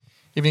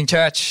Evening,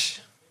 church.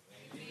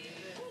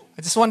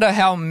 I just wonder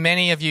how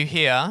many of you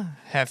here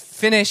have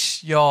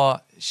finished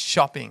your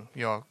shopping,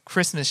 your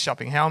Christmas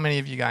shopping. How many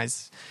of you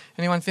guys?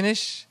 Anyone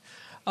finish?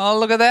 Oh,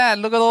 look at that.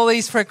 Look at all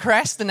these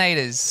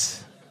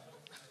procrastinators.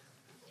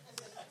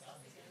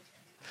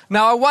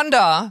 Now, I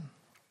wonder,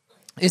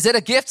 is it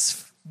a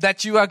gift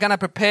that you are going to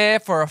prepare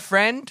for a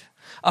friend,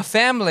 a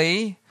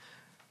family,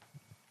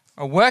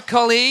 a work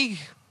colleague,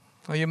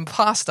 or your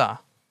pastor?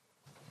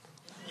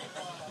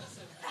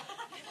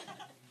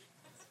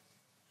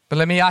 But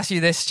let me ask you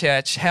this,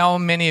 church. How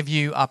many of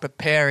you are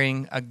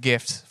preparing a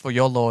gift for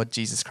your Lord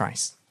Jesus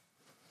Christ?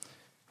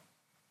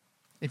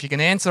 If you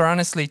can answer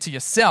honestly to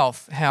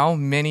yourself, how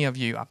many of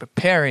you are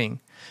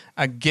preparing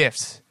a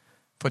gift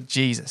for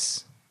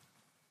Jesus?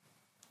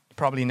 You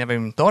probably never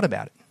even thought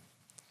about it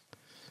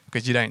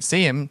because you don't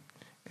see him,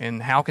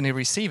 and how can he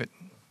receive it?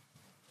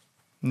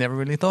 Never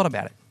really thought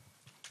about it.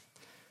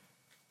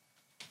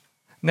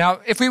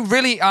 Now, if we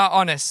really are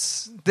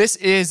honest, this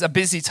is a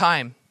busy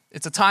time.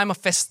 It's a time of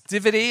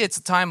festivity. It's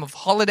a time of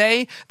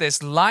holiday.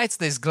 There's lights,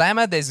 there's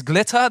glamour, there's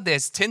glitter,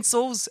 there's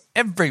tinsels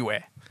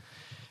everywhere.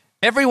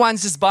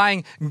 Everyone's just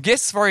buying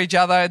gifts for each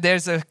other.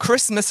 There's a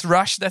Christmas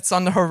rush that's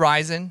on the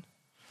horizon.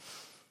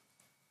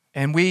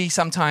 And we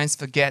sometimes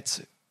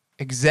forget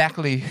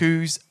exactly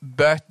whose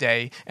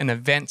birthday and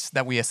events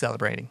that we are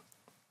celebrating.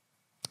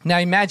 Now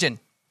imagine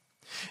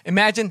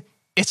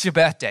it's your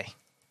birthday.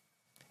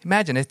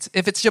 Imagine if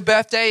it's your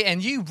birthday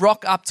and you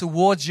rock up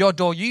towards your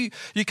door. You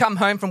come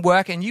home from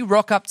work and you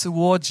rock up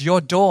towards your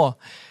door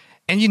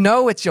and you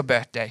know it's your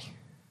birthday.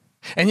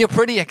 And you're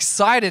pretty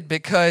excited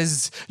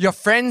because your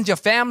friends, your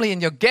family,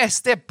 and your guests,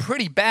 they're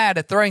pretty bad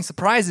at throwing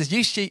surprises.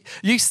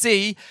 You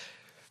see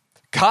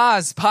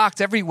cars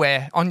parked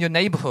everywhere on your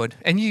neighborhood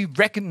and you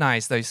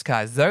recognize those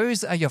cars.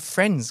 Those are your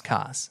friends'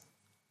 cars.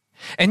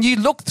 And you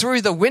look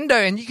through the window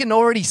and you can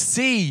already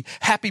see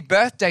happy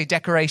birthday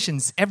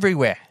decorations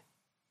everywhere.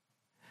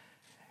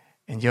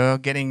 And you're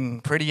getting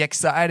pretty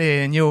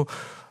excited and you're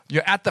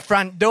at the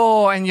front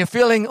door and you're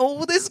feeling,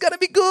 oh, this is going to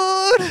be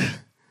good.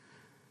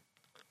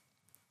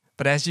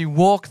 But as you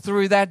walk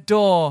through that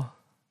door,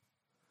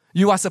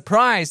 you are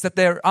surprised that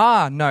there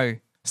are no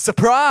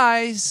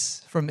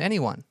surprise from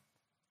anyone.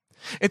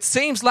 It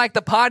seems like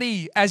the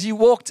party as you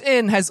walked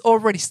in has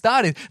already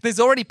started. There's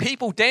already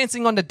people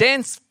dancing on the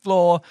dance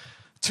floor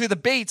to the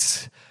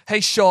beats. Hey,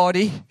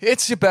 shorty,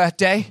 it's your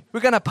birthday. We're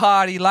going to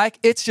party like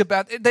it's your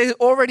birthday. They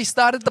already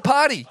started the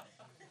party.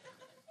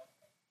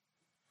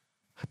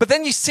 But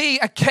then you see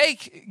a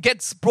cake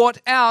gets brought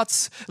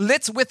out,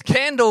 lit with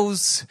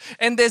candles,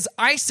 and there's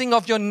icing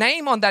of your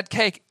name on that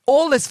cake.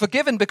 All is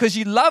forgiven because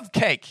you love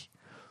cake.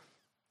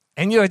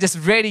 And you're just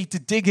ready to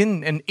dig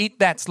in and eat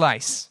that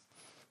slice.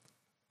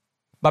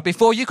 But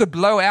before you could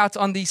blow out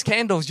on these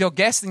candles, your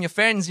guests and your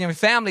friends and your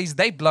families,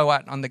 they blow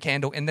out on the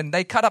candle, and then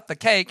they cut up the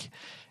cake,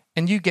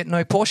 and you get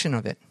no portion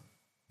of it.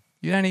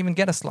 You don't even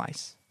get a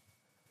slice.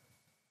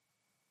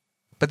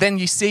 But then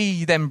you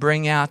see them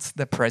bring out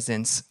the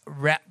presents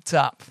wrapped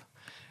up.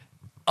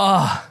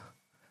 Oh,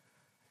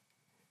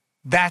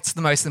 that's the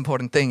most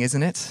important thing,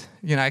 isn't it?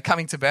 You know,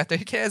 coming to birthday,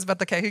 who cares about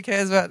the cake? Who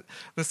cares about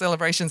the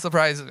celebration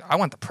surprise? I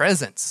want the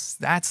presents.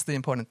 That's the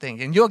important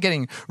thing. And you're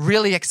getting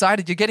really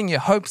excited. You're getting your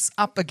hopes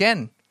up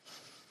again.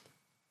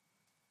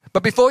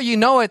 But before you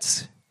know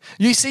it,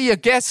 you see your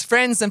guests,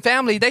 friends, and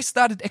family, they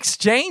started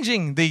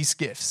exchanging these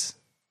gifts.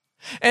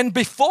 And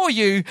before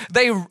you,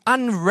 they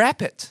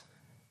unwrap it.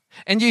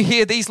 And you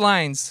hear these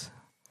lines.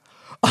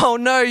 Oh,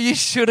 no, you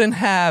shouldn't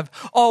have.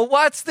 Oh,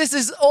 what? This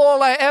is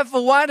all I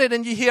ever wanted.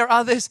 And you hear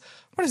others.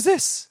 What is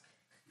this?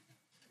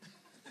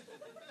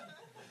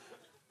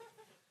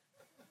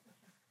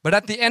 But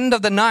at the end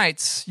of the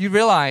night, you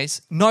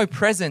realize no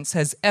presents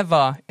has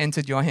ever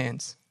entered your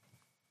hands.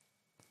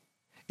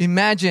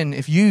 Imagine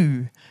if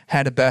you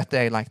had a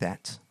birthday like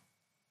that.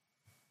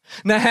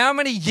 Now, how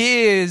many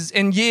years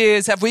and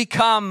years have we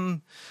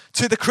come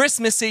to the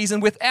Christmas season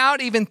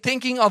without even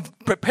thinking of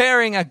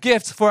preparing a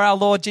gift for our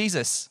Lord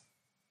Jesus?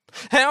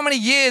 How many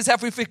years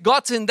have we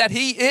forgotten that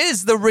he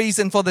is the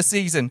reason for the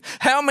season?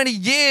 How many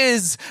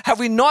years have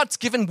we not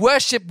given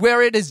worship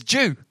where it is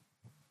due?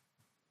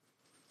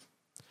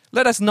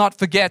 Let us not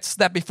forget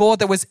that before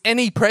there was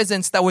any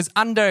presence that was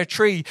under a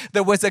tree,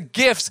 there was a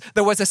gift,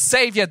 there was a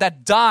Savior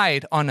that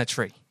died on a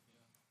tree.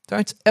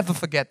 Don't ever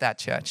forget that,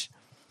 church.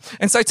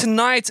 And so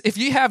tonight, if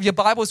you have your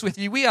Bibles with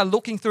you, we are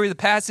looking through the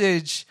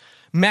passage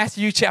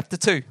Matthew chapter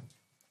 2.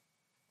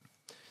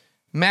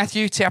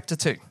 Matthew chapter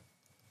 2.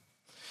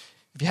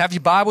 If you have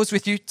your Bibles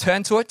with you,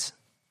 turn to it.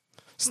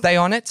 Stay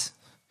on it.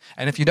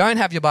 And if you don't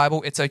have your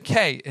Bible, it's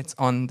okay. It's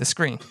on the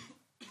screen.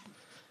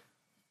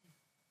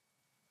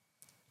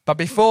 But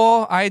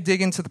before I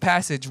dig into the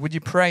passage, would you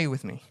pray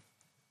with me?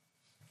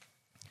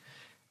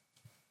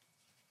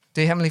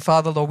 Dear Heavenly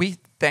Father, Lord, we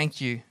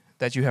thank you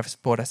that you have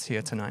brought us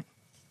here tonight.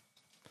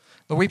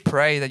 Lord, we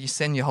pray that you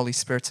send your Holy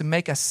Spirit to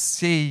make us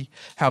see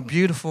how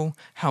beautiful,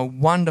 how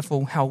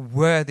wonderful, how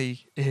worthy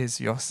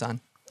is your Son.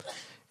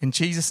 In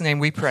Jesus' name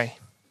we pray.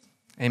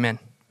 Amen.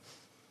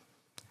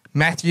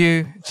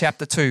 Matthew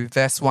chapter 2,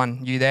 verse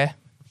 1. You there?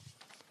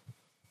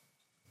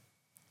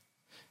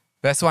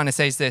 Verse 1, it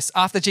says this: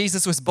 After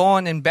Jesus was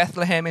born in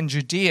Bethlehem in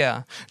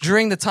Judea,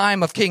 during the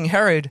time of King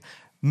Herod,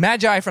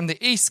 Magi from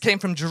the east came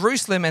from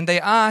Jerusalem, and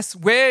they asked,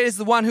 "Where is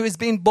the one who has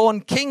been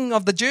born King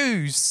of the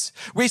Jews?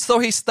 We saw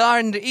his star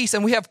in the east,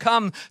 and we have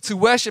come to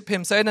worship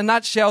him." So in a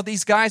nutshell,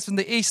 these guys from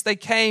the east, they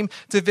came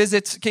to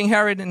visit King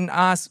Herod and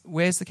asked,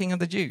 "Where's the King of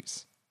the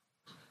Jews?"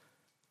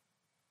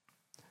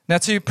 Now,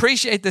 to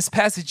appreciate this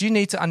passage, you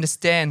need to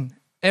understand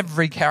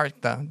every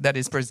character that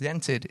is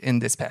presented in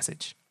this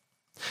passage.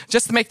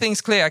 Just to make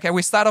things clear, okay,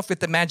 we start off with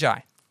the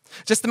Magi.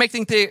 Just to make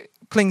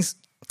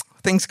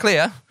things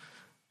clear,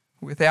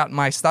 without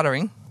my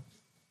stuttering,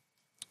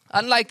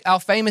 unlike our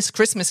famous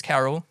Christmas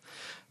carol,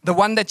 the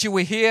one that you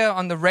will hear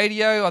on the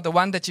radio or the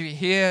one that you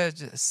hear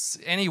just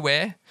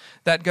anywhere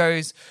that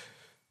goes,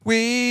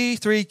 "We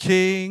three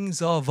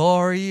kings of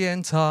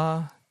Orient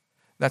are..."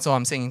 That's all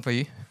I'm singing for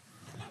you.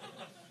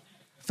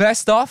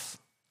 First off,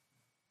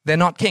 they're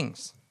not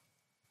kings.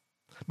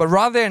 But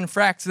rather, in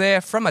fact,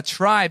 they're from a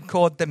tribe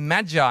called the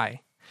Magi.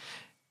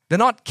 They're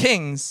not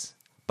kings,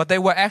 but they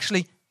were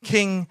actually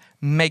king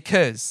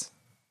makers.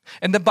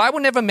 And the Bible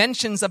never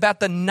mentions about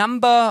the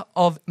number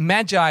of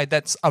Magi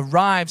that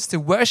arrives to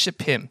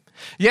worship him.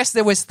 Yes,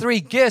 there was 3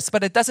 gifts,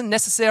 but it doesn't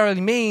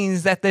necessarily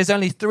mean that there's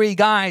only 3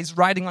 guys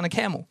riding on a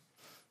camel.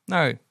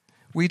 No,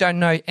 we don't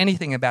know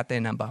anything about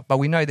their number, but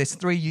we know there's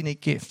 3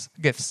 unique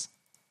gifts.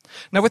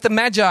 Now, with the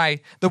Magi,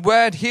 the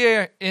word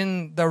here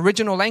in the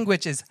original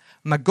language is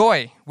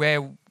magoi,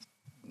 where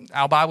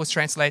our Bibles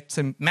translate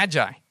to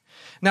Magi.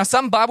 Now,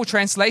 some Bible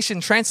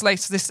translation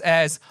translates this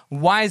as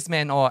wise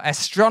men or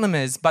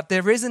astronomers, but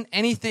there isn't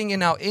anything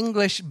in our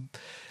English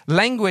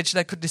language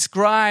that could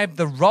describe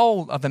the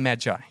role of a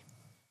Magi.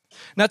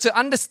 Now, to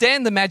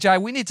understand the Magi,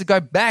 we need to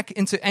go back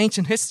into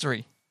ancient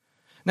history.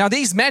 Now,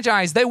 these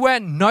Magi, they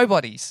weren't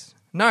nobodies.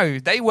 No,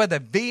 they were the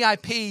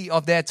VIP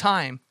of their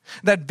time.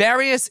 That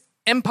various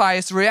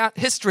empires throughout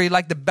history,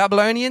 like the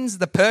Babylonians,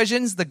 the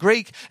Persians, the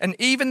Greek, and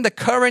even the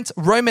current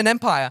Roman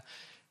Empire,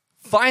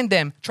 find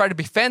them, try to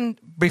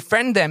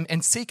befriend them,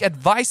 and seek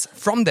advice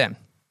from them.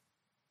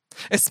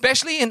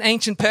 Especially in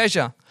ancient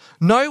Persia,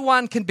 no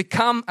one can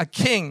become a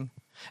king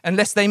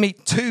unless they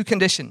meet 2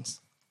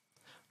 conditions.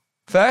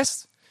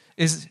 First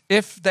is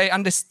if they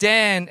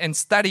understand and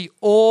study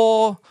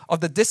all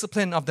of the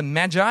discipline of the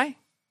Magi.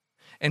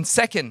 And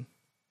second,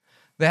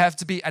 they have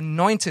to be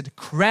anointed,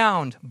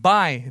 crowned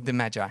by the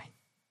Magi.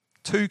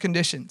 2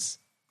 conditions.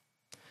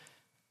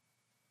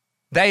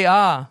 They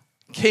are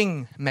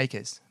king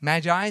makers.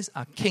 Magi's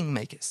are king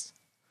makers.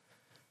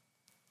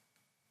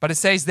 But it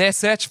says their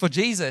search for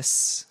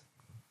Jesus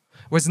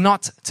was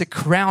not to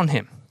crown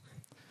him.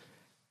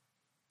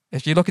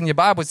 If you look in your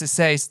Bibles, it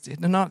says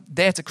they're not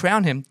there to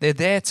crown him. They're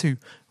there to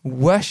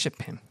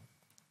worship him.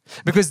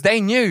 Because they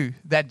knew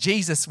that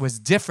Jesus was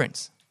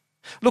different.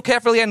 Look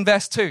carefully in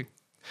verse 2.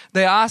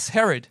 They asked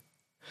Herod,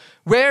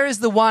 "Where is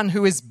the one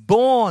who is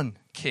born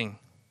king?"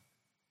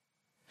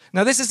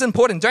 Now, this is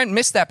important. Don't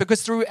miss that,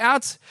 because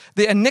throughout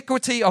the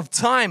iniquity of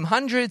time,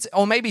 hundreds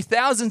or maybe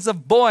thousands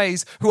of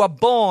boys who are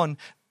born,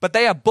 but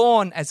they are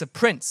born as a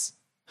prince.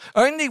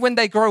 Only when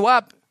they grow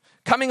up,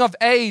 coming of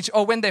age,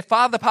 or when their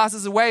father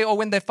passes away, or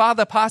when their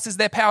father passes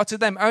their power to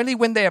them, only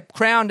when they are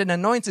crowned and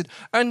anointed,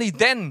 only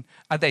then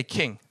are they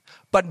king.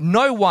 But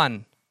no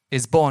one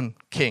is born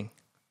king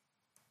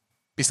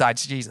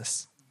besides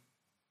Jesus.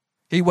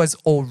 He was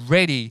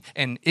already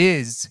and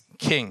is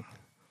king.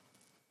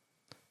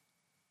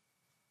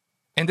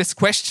 And this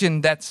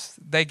question that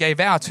they gave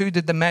out, who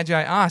did the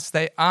Magi ask?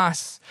 They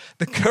asked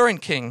the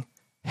current king,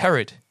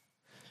 Herod.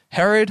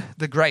 Herod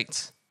the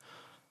Great.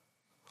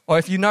 Or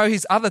if you know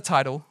his other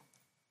title,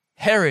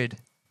 Herod,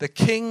 the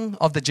King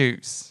of the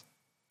Jews.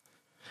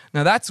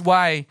 Now that's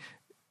why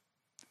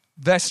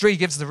verse 3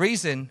 gives the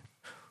reason.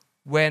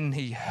 When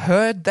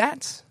Herod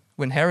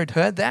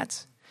heard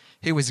that,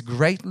 he was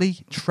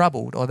greatly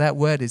troubled, or that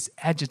word is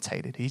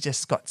agitated. He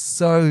just got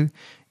so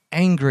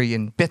angry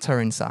and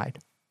bitter inside.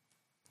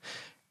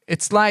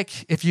 It's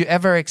like if you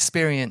ever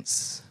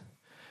experience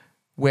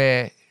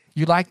where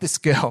you like this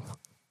girl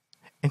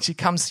and she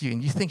comes to you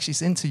and you think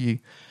she's into you,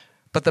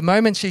 but the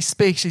moment she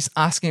speaks, she's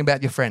asking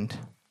about your friend.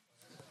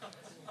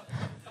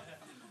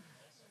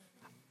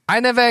 I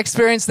never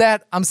experienced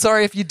that. I'm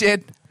sorry if you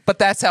did, but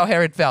that's how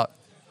Herod felt.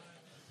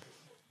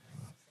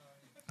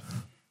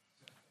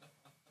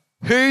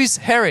 Who's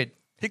Herod?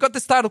 He got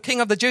this title,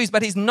 King of the Jews,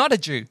 but he's not a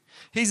Jew.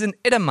 He's an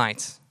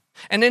Edomite.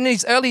 And in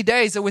his early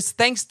days, it was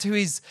thanks to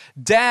his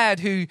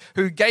dad who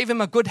gave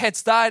him a good head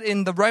start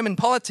in the Roman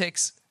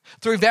politics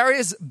through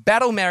various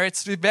battle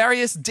merits, through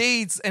various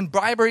deeds and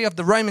bribery of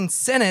the Roman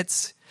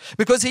Senate,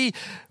 because he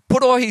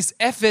put all his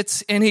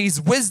efforts and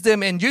his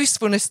wisdom and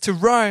usefulness to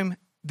Rome.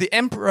 The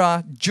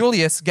Emperor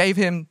Julius gave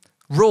him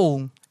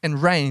rule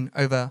and reign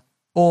over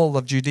all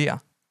of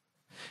Judea.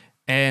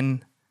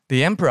 And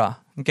the emperor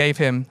gave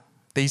him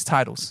these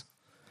titles: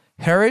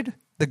 Herod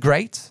the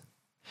Great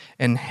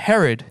and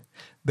Herod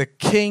the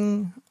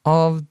King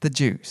of the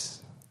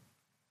Jews.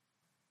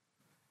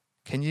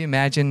 Can you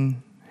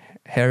imagine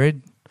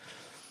Herod?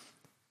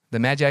 The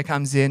Magi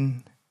comes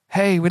in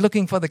Hey, we're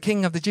looking for the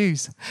king of the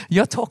Jews.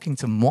 You're talking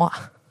to moi.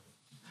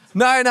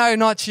 No,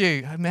 not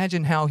you.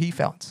 Imagine how he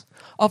felt.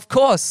 Of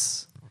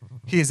course,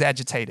 he is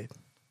agitated.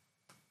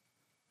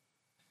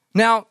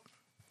 Now,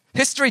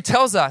 history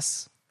tells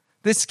us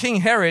this King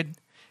Herod,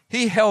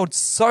 he held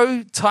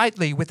so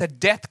tightly with a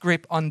death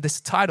grip on this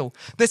title.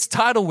 This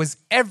title was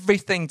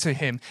everything to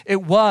him.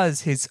 It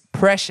was his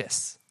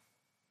precious.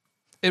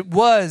 It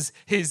was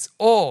his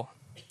all.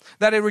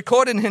 That it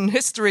recorded in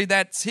history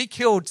that he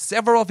killed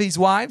several of his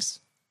wives,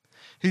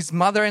 his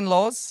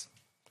mother-in-laws.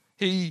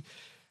 He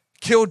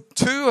killed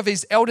 2 of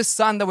his eldest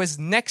son that was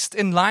next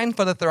in line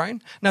for the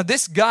throne. Now,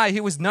 this guy, he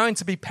was known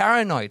to be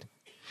paranoid.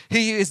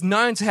 He is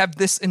known to have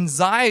this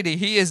anxiety.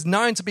 He is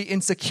known to be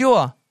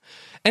insecure.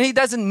 And he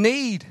doesn't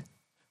need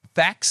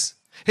facts.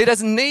 He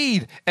doesn't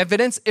need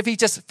evidence. If he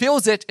just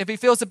feels it, if he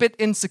feels a bit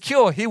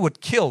insecure, he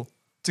would kill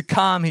to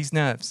calm his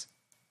nerves.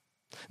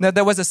 Now,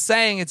 there was a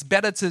saying, it's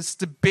better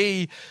to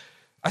be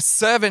a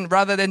servant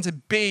rather than to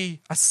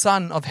be a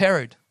son of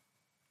Herod.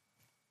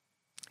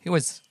 He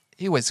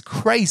was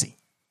crazy.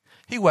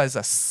 He was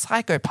a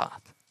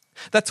psychopath.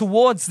 That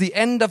towards the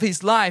end of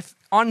his life,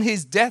 on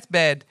his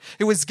deathbed,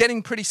 he was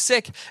getting pretty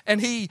sick,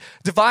 and he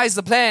devised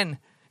a plan.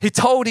 He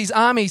told his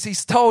armies,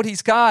 he's told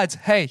his guards,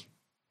 hey,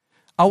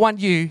 I want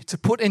you to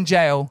put in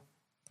jail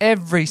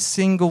every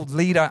single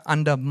leader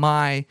under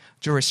my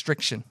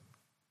jurisdiction.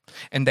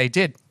 And they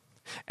did.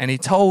 And he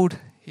told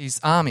his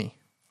army,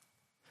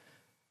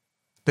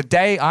 the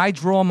day I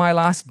draw my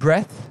last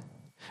breath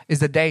is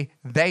the day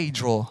they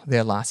draw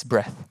their last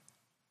breath.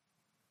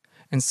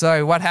 And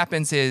so what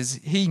happens is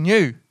he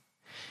knew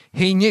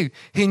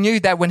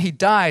that when he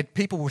died,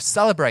 people would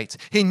celebrate.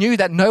 He knew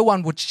that no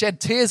one would shed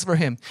tears for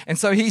him. And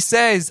so he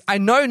says, I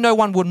know no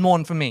one would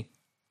mourn for me,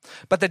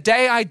 but the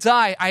day I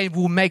die, I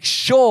will make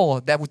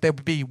sure that there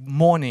will be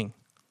mourning.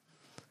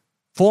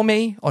 For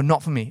me or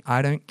not for me,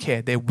 I don't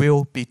care. There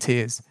will be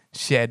tears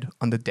shed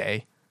on the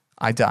day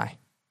I die.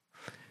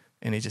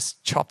 And he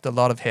just chopped a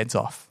lot of heads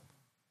off.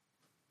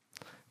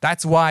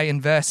 That's why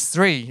in verse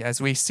 3, as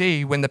we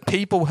see, when the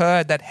people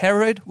heard that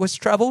Herod was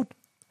troubled,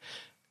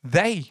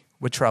 they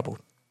were troubled.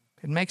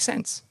 It makes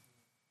sense.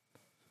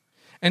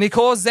 And he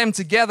calls them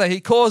together.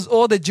 He calls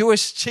all the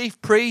Jewish chief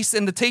priests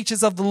and the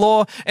teachers of the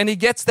law, and he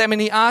gets them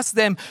and he asks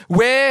them,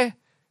 where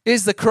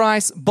is the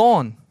Christ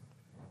born?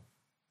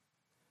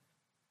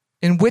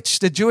 In which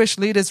the Jewish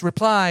leaders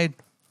replied,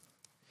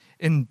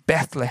 in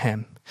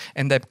Bethlehem.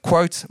 And they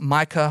quote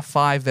Micah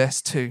 5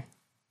 verse 2.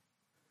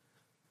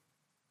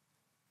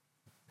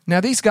 Now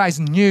these guys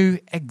knew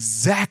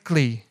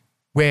exactly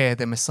where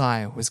the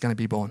Messiah was going to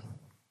be born.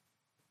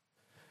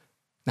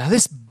 Now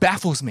this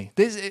baffles me.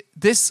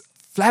 This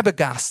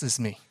flabbergasts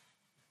me.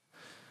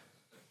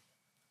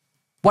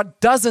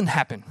 What doesn't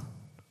happen?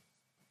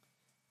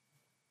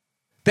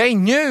 They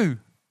knew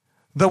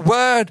the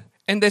word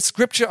and the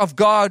scripture of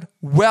God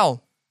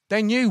well.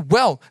 They knew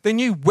well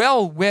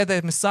where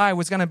the Messiah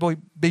was going to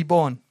be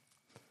born.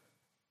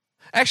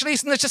 Actually,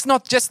 it's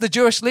not just the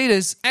Jewish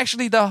leaders.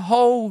 Actually, the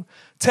whole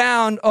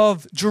town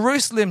of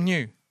Jerusalem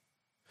knew.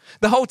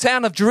 The whole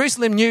town of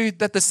Jerusalem knew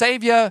that the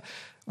Savior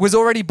was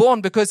already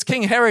born because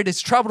King Herod is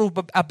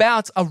troubled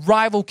about a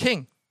rival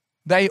king.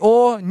 They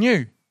all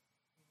knew.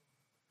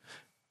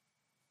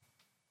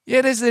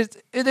 It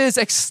is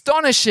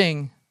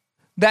astonishing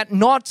that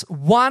not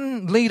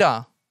one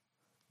leader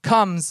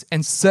comes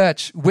and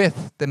search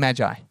with the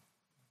Magi.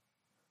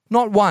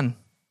 Not one.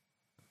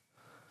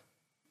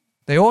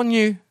 They all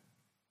knew,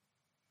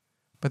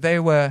 but they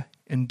were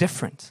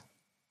indifferent.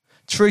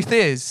 Truth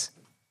is,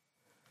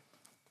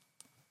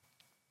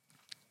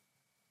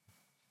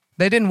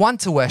 they didn't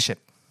want to worship.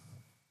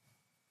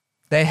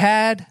 They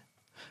had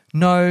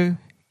no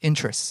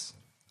interest.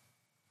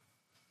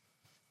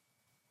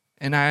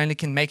 And I only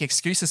can make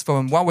excuses for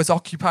them. What was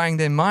occupying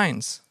their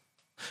minds?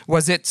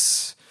 Was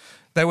it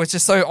they were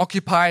just so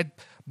occupied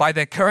by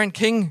their current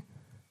king?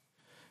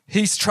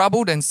 He's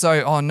troubled, and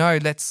so, oh no,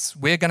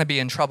 we're going to be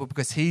in trouble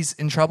because he's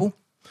in trouble.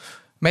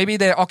 Maybe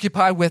they're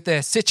occupied with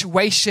their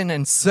situation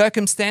and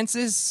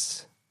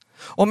circumstances.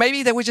 Or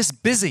maybe they were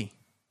just busy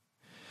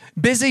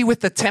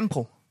with the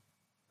temple.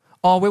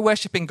 Oh, we're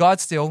worshiping God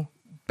still.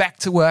 Back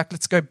to work.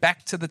 Let's go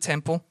back to the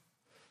temple.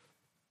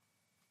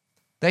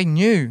 They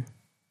knew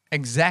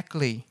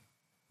exactly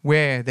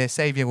where their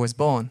Savior was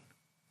born.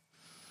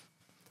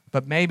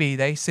 But maybe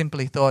they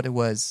simply thought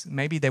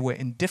maybe they were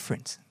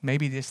indifferent.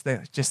 Maybe they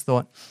just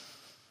thought,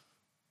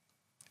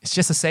 it's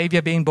just a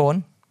Savior being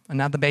born,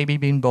 another baby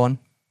being born.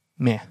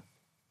 Meh.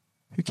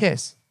 Who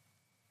cares?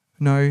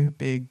 No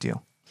big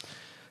deal.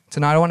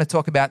 Tonight I want to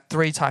talk about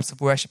 3 types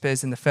of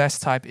worshippers, and the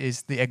first type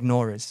is the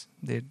ignorers,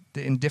 the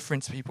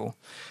indifferent people.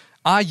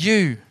 Are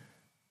you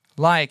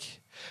like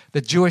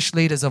the Jewish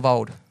leaders of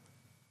old?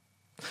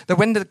 That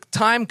when the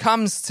time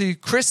comes to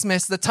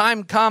Christmas, the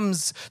time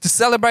comes to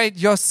celebrate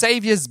your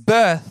Savior's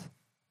birth,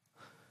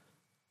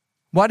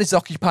 what is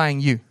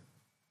occupying you?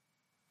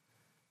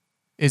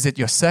 Is it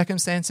your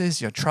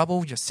circumstances, your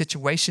trouble, your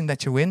situation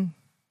that you're in?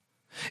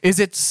 Is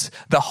it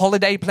the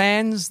holiday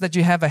plans that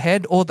you have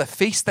ahead, or the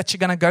feast that you're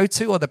going to go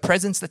to, or the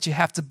presents that you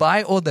have to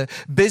buy, or the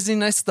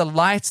busyness, the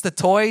lights, the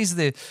toys,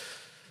 the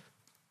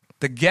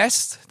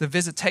guests, the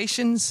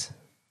visitations?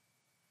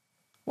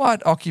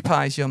 What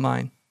occupies your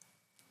mind?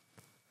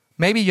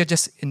 Maybe you're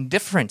just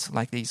indifferent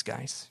like these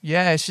guys.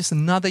 Yeah, it's just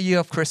another year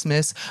of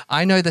Christmas.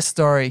 I know the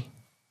story.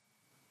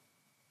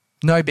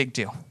 No big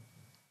deal.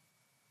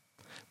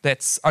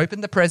 Let's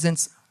open the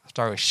presents,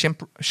 throw a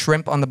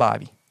shrimp on the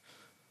barbie.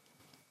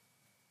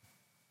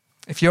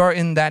 If you're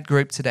in that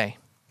group today,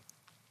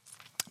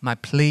 my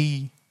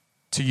plea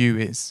to you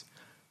is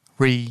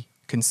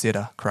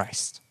reconsider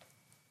Christ.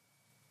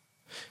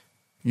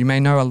 You may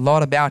know a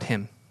lot about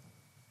him,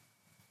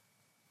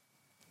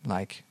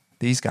 like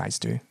these guys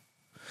do,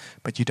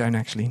 but you don't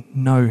actually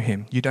know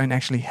him. You don't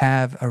actually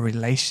have a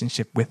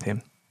relationship with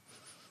him.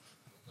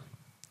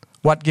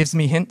 What gives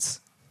me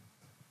hints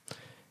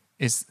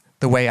is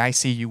the way I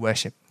see you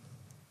worship.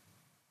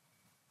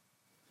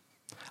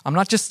 I'm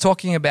not just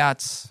talking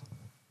about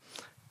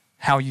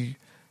how you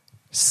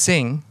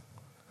sing.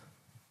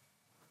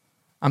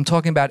 I'm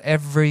talking about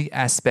every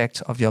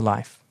aspect of your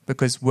life,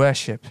 because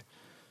worship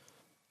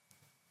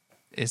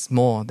is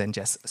more than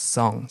just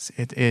songs.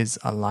 It is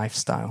a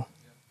lifestyle.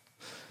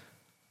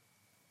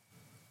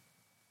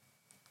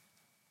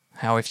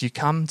 How if you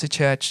come to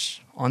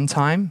church on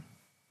time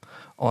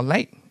or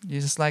late,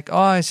 you're just like,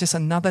 oh, it's just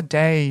another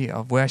day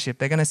of worship.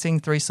 They're going to sing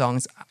 3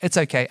 songs. It's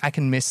okay. I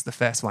can miss the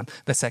first one,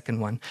 the second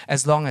one,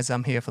 as long as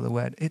I'm here for the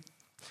word.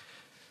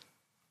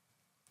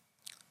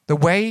 The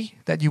way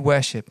that you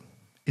worship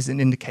is an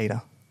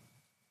indicator.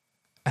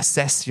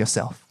 Assess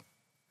yourself.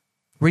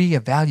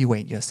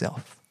 Reevaluate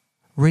yourself.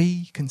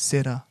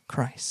 Reconsider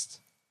Christ.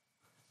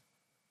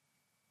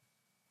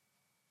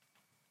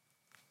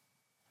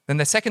 Then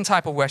the second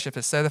type of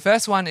worshippers. So the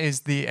first one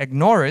is the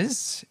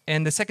ignorers,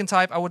 and the second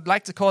type, I would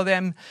like to call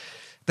them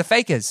the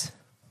fakers.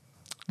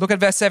 Look at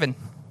verse 7.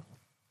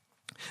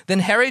 Then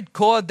Herod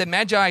called the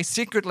Magi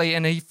secretly,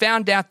 and he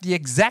found out the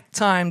exact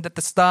time that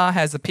the star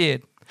has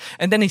appeared.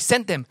 And then he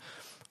sent them.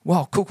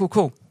 Wow,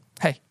 cool.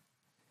 Hey,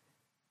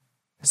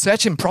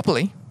 search him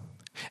properly,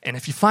 and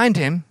if you find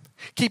him,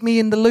 keep me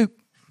in the loop.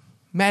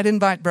 Mad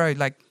invite, bro.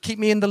 Like, keep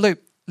me in the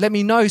loop. Let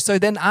me know so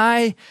then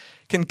I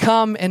can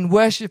come and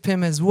worship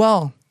him as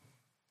well.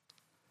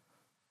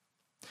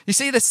 You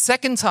see, the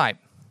second type,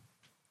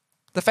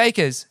 the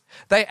fakers,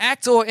 they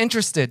act all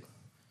interested,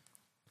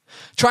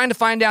 trying to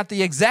find out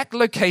the exact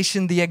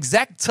location, the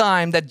exact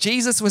time that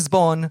Jesus was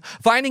born,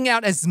 finding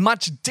out as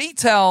much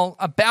detail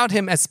about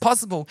him as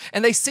possible,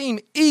 and they seem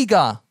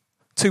eager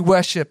to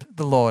worship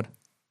the Lord.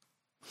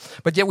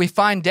 But yet we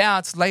find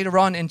out later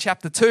on in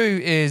chapter 2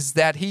 is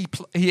that he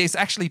is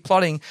actually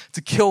plotting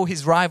to kill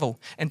his rival.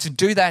 And to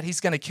do that,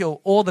 he's going to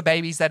kill all the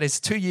babies that is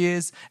 2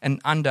 years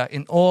and under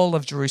in all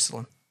of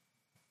Jerusalem.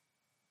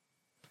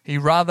 He'd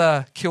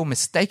rather kill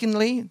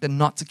mistakenly than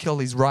not to kill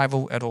his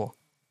rival at all.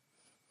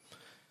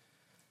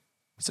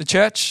 So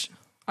church,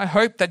 I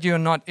hope that you're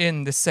not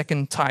in the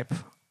second type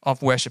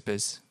of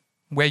worshippers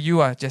where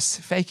you are just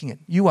faking it.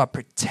 You are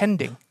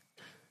pretending.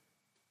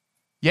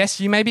 Yes,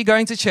 you may be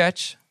going to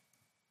church,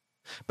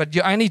 but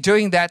you're only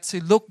doing that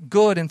to look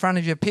good in front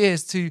of your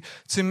peers,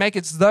 to make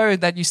it as though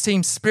that you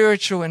seem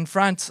spiritual in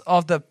front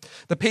of the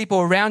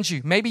people around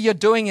you. Maybe you're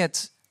doing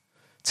it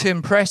to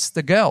impress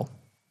the girl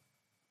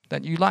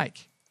that you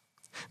like.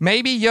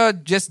 Maybe you're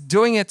just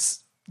doing it,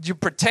 you're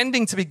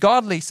pretending to be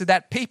godly so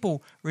that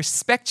people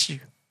respect you.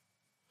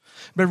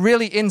 But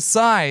really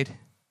inside,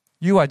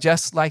 you are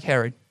just like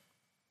Herod.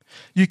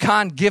 You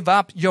can't give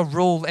up your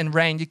rule and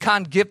reign. You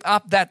can't give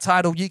up that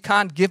title. You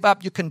can't give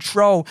up your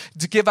control,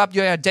 to give up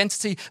your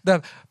identity,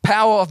 the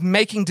power of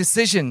making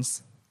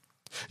decisions.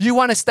 You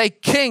want to stay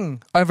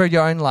king over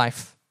your own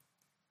life.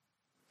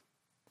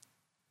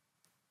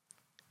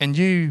 And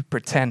you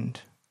pretend.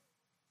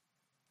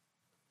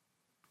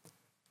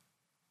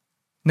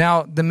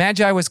 Now, the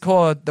Magi was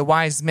called the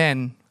wise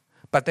men,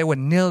 but they were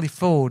nearly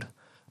fooled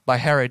by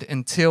Herod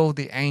until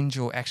the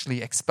angel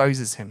actually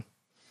exposes him.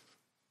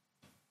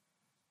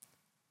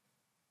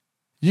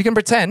 You can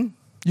pretend,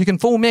 you can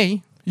fool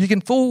me, you can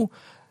fool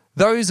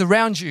those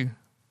around you,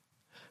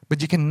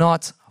 but you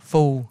cannot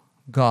fool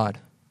God.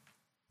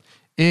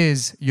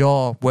 Is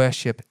your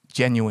worship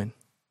genuine?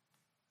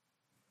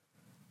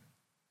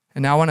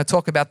 And now I want to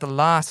talk about the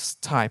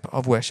last type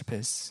of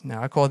worshippers.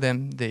 Now I call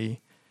them the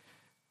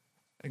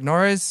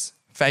ignorers,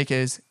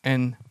 fakers,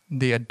 and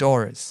the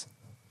adorers.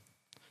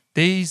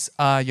 These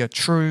are your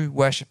true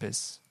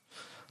worshippers.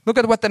 Look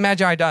at what the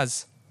Magi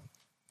does.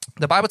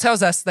 The Bible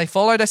tells us they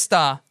followed a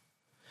star,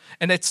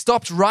 and it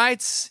stopped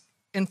right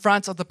in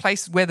front of the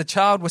place where the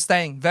child was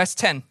staying. Verse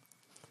 10.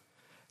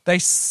 They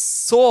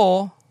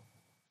saw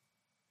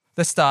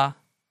the star.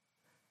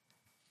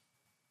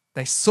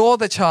 They saw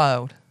the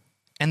child,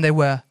 and they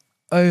were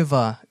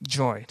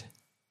overjoyed.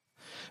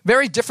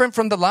 Very different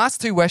from the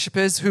last two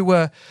worshippers who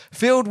were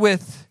filled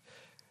with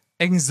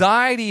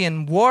anxiety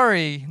and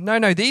worry.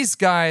 No, these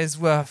guys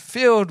were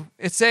filled,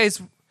 it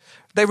says,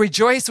 they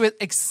rejoiced with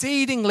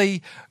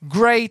exceedingly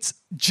great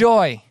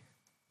joy.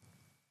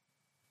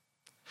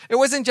 It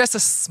wasn't just a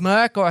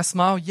smirk or a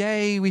smile.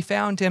 Yay, we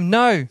found him.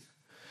 No.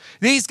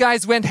 These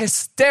guys went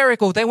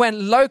hysterical. They went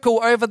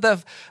local over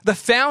the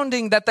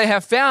founding that they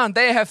have found.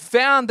 They have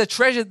found the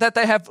treasure that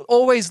they have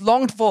always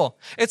longed for.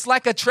 It's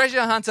like a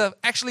treasure hunter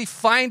actually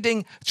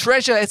finding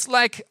treasure. It's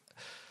like,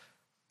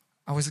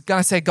 I was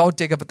going to say gold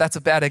digger, but that's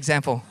a bad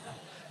example.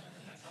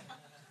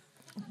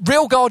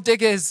 Real gold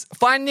diggers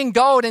finding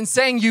gold and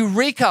saying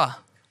Eureka.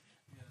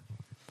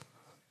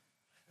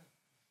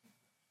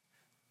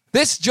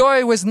 This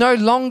joy was no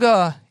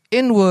longer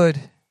inward.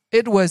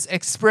 It was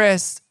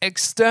expressed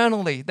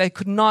externally. They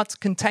could not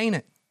contain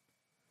it.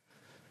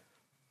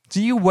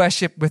 Do you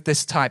worship with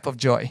this type of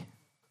joy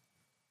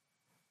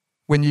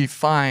when you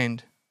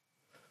find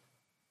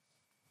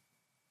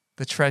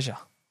the treasure?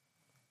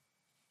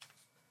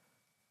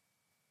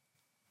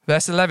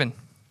 Verse 11.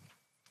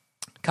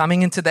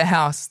 Coming into the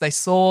house, they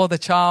saw the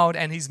child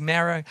and his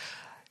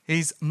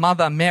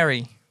mother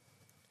Mary,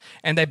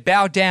 and they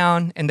bowed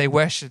down and they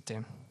worshipped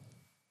him.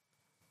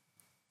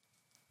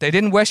 They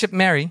didn't worship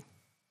Mary,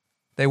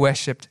 they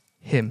worshipped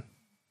him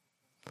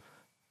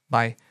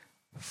by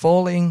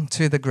falling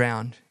to the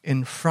ground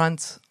in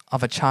front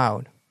of a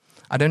child.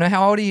 I don't know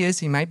how old he is.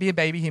 He might be a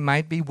baby. He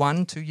might be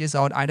 1, 2 years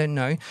old. I don't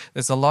know.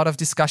 There's a lot of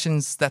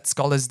discussions that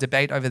scholars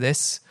debate over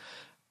this.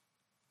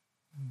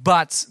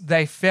 But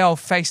they fell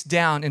face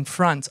down in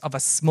front of a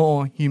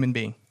small human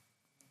being.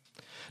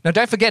 Now,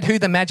 don't forget who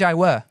the Magi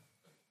were.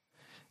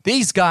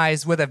 These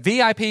guys were the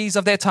VIPs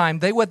of their time.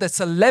 They were the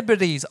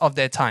celebrities of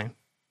their time.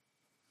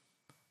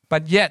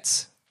 But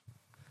yet,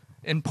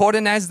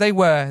 important as they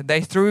were,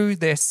 they threw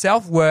their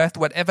self-worth,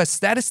 whatever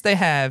status they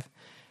have,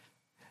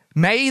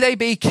 may they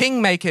be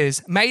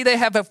kingmakers, may they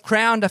have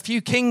crowned a few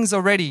kings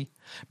already,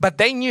 but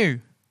they knew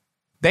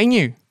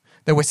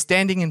they were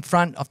standing in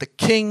front of the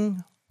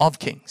King of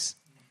Kings.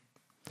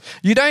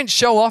 You don't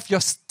show off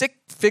your stick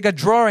figure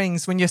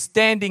drawings when you're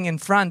standing in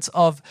front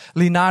of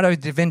Leonardo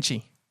da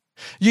Vinci.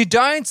 You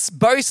don't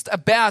boast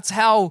about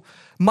how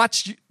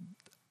much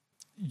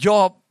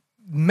your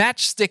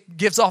matchstick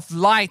gives off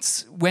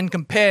light when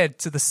compared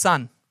to the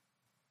sun.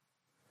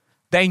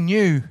 They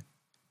knew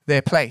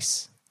their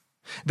place.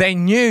 They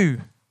knew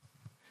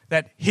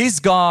that He's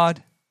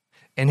God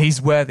and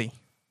He's worthy.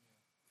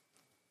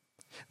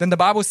 Then the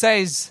Bible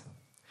says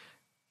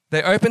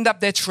they opened up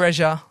their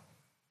treasure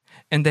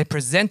and they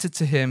presented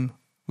to Him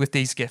with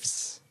these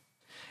gifts.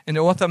 And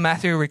the author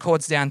Matthew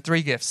records down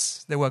 3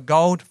 gifts. There were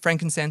gold,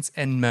 frankincense,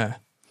 and myrrh.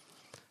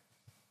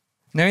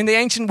 Now, in the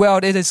ancient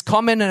world, it is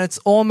common and it's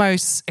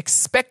almost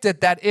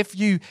expected that if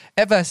you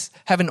ever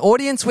have an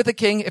audience with a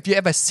king, if you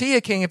ever see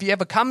a king, if you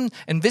ever come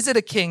and visit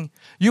a king,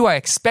 you are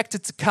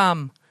expected to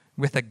come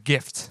with a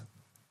gift.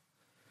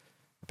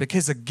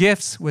 Because a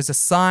gift was a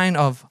sign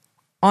of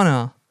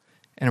honor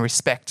and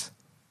respect.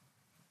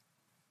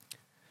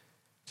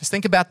 Just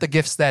think about the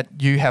gifts that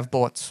you have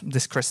bought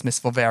this Christmas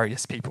for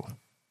various people,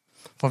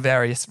 for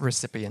various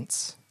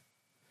recipients.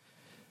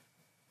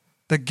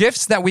 The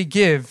gifts that we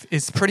give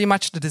is pretty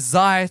much the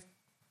desire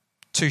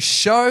to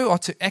show or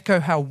to echo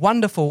how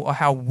wonderful or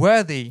how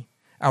worthy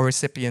our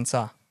recipients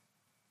are.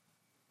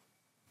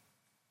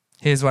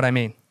 Here's what I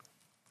mean.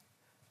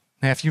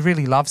 Now, if you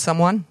really love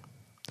someone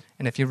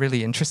and if you're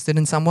really interested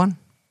in someone,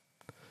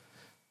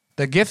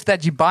 the gift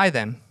that you buy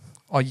them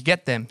or you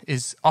get them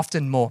is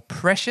often more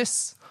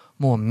precious,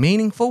 more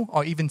meaningful,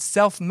 or even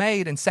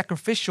self-made and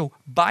sacrificial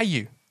by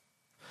you.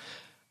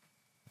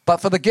 But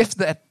for the gift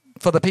that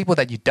for the people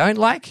that you don't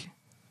like,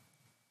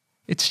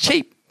 it's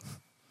cheap.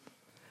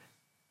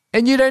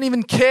 And you don't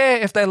even care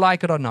if they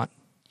like it or not.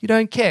 You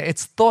don't care.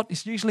 It's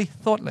usually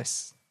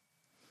thoughtless.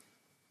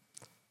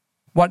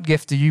 What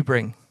gift do you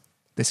bring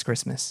this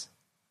Christmas?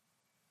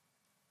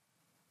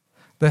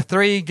 The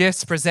 3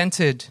 gifts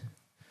presented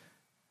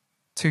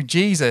to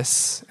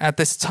Jesus at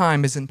this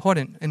time is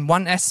important. In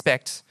one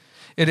aspect,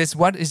 it is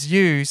what is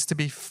used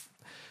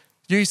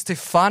to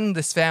fund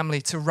this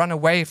family to run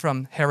away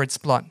from Herod's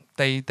plot.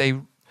 They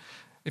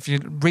if you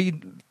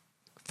read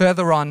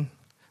further on,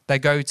 they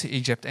go to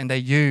Egypt and they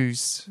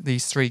use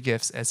these 3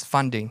 gifts as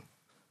funding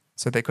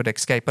so they could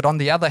escape. But on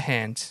the other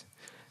hand,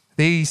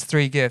 these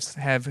 3 gifts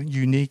have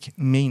unique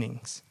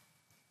meanings.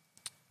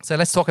 So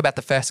let's talk about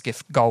the first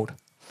gift, gold.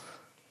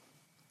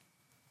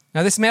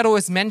 Now, this metal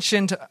is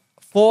mentioned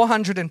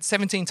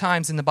 417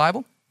 times in the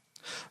Bible.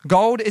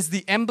 Gold is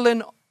the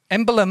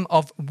emblem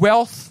of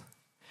wealth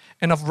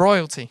and of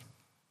royalty.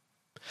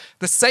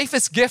 The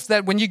safest gift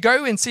that when you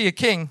go and see a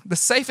king, the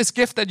safest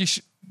gift that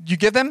you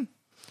give them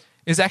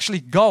is actually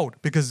gold,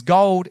 because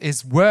gold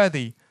is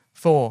worthy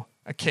for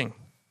a king.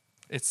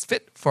 It's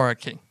fit for a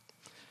king.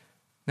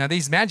 Now,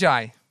 these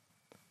magi,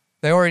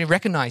 they already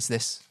recognize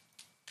this.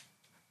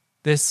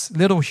 This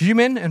little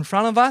human in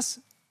front of us,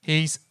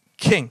 he's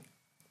king.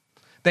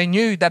 They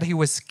knew that he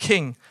was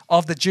king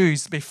of the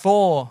Jews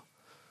before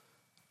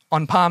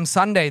on Palm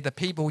Sunday the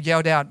people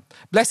yelled out,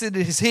 "Blessed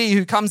is he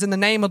who comes in the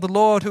name of the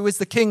Lord, who is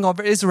the King of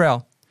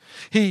Israel."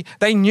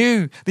 They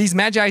knew, these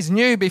magi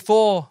knew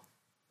before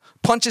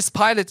Pontius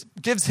Pilate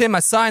gives him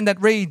a sign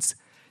that reads,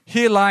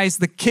 "Here lies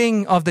the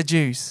King of the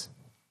Jews."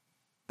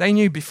 They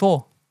knew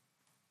before.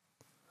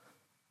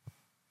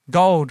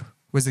 Gold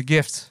was a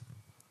gift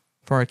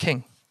for a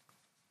king.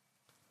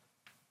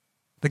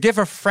 The gift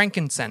of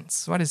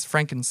frankincense. What is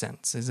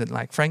frankincense? Is it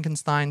like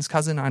Frankenstein's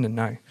cousin? I don't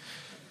know.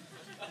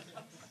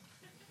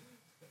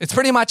 It's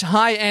pretty much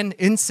high-end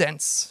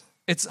incense.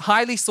 It's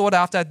highly sought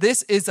after.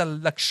 This is a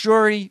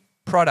luxury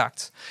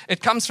product.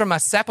 It comes from a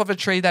sap of a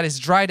tree that is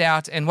dried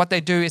out, and what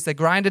they do is they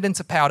grind it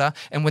into powder,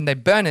 and when they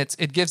burn it,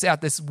 it gives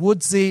out this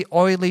woodsy,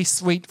 oily,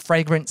 sweet,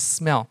 fragrant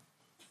smell.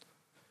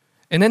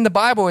 And in the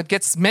Bible, it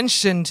gets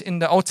mentioned in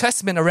the Old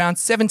Testament around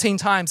 17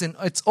 times, and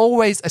it's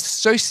always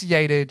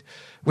associated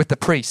with the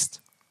priest.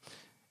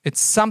 It's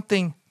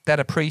something that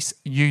a priest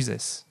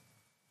uses.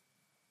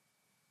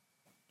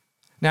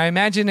 Now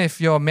imagine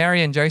if you're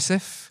Mary and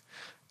Joseph,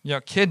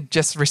 your kid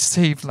just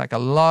received like a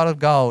lot of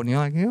gold, and you're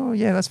like, oh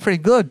yeah, that's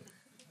pretty good.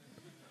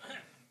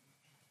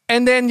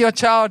 And then your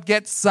child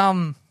gets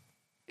some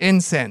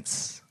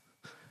incense.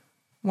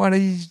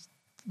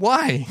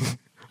 Why?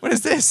 What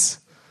is this?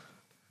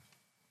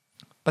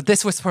 But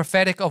this was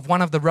prophetic of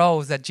one of the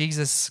roles that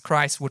Jesus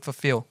Christ would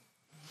fulfill.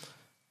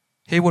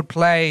 He would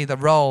play the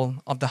role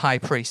of the high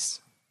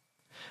priest.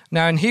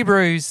 Now in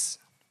Hebrews,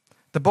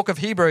 the book of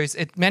Hebrews,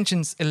 it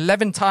mentions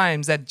 11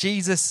 times that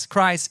Jesus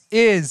Christ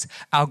is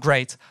our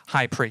great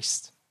high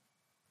priest.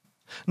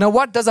 Now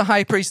what does a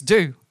high priest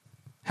do?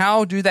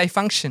 How do they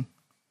function?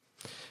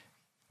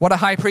 What a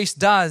high priest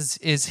does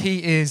is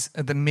he is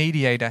the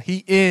mediator.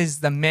 He is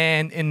the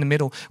man in the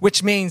middle,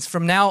 which means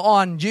from now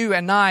on, you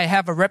and I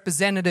have a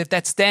representative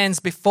that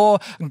stands before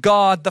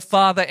God the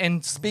Father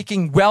and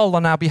speaking well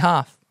on our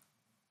behalf.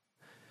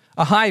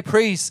 A high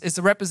priest is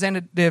the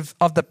representative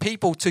of the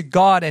people to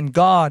God and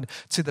God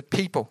to the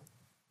people.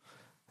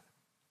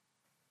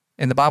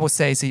 And the Bible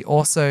says he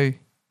also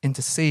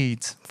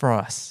intercedes for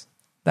us.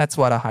 That's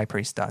what a high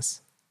priest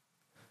does.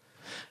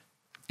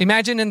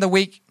 Imagine in the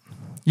week,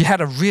 you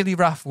had a really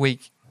rough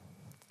week.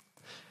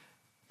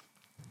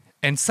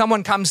 And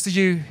someone comes to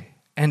you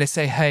and they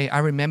say, hey, I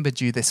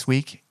remembered you this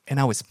week and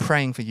I was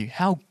praying for you.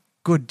 How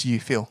good do you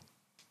feel?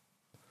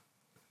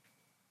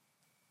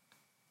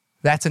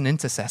 That's an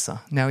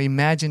intercessor. Now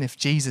imagine if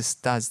Jesus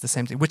does the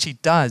same thing, which he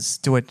does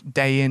do it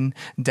day in,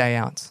 day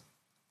out.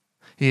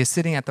 He is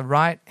sitting at the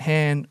right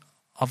hand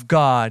of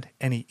God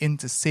and he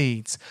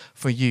intercedes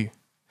for you.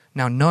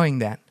 Now knowing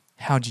that,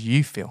 how do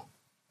you feel?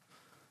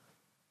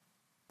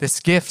 This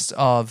gift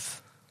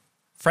of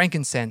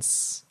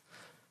frankincense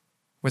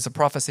was a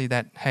prophecy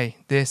that, hey,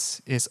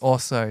 this is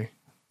also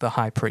the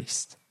high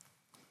priest.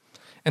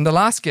 And the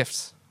last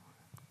gift,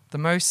 the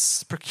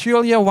most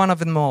peculiar one of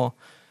them all,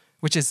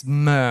 which is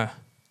myrrh.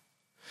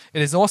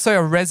 It is also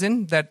a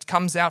resin that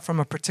comes out from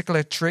a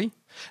particular tree.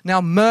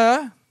 Now,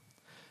 myrrh,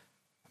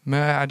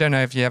 I don't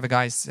know if you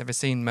guys ever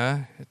seen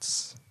myrrh.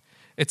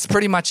 It's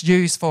pretty much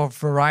used for a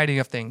variety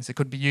of things. It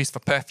could be used for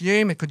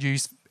perfume. It could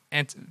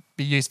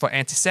be used for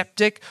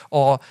antiseptic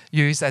or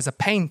used as a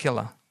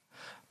painkiller.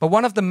 But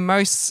one of the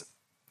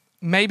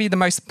maybe the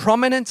most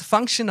prominent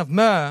function of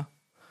myrrh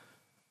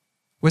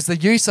was the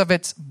use of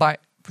it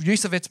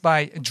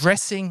by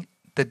dressing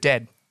the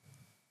dead.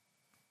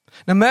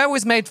 Now, myrrh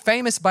was made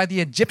famous by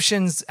the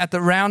Egyptians at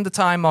around the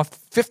time of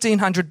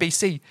 1500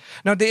 BC.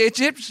 Now, the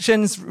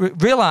Egyptians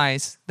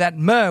realized that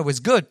myrrh was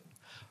good.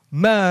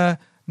 Myrrh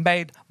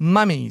made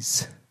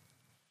mummies.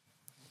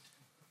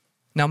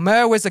 Now,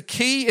 myrrh was a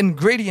key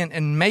ingredient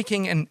in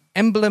making an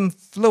emblem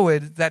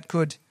fluid that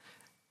could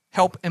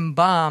help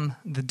embalm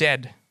the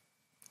dead.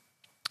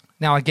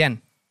 Now,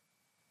 again,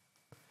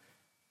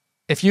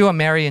 if you are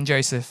Mary and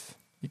Joseph,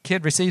 your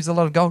kid receives a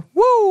lot of gold,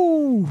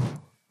 woo!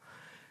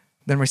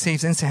 Then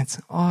receives incense.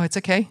 Oh, it's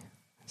okay.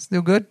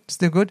 Still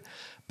good.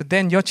 But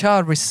then your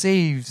child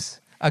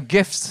receives a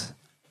gift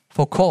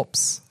for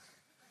corpse.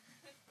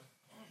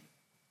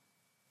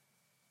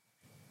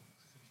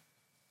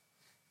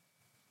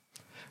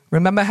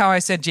 Remember how I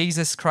said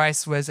Jesus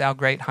Christ was our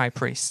great high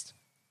priest?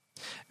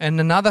 And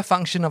another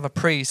function of a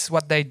priest,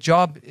 what their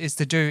job is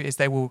to do is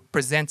they will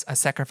present a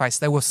sacrifice.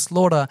 They will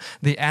slaughter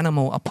the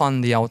animal upon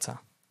the altar.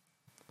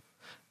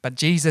 But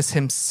Jesus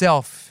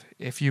himself,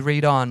 if you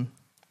read on,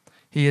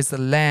 he is the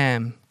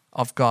Lamb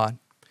of God.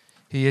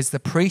 He is the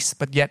priest,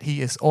 but yet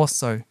he is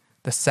also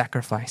the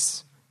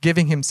sacrifice,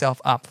 giving himself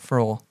up for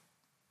all.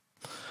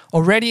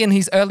 Already in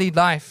his early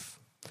life,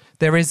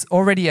 there is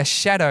already a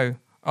shadow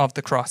of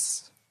the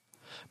cross.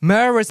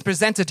 Myrrh was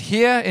presented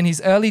here in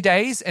his early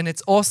days, and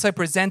it's also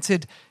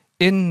presented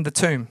in the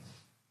tomb.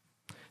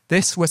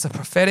 This was a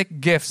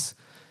prophetic gift.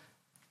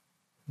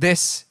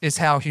 This is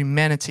how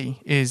humanity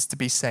is to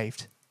be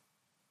saved.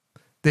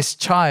 This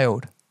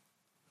child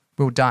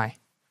will die.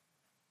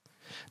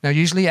 Now,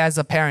 usually as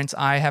a parent,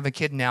 I have a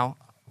kid now.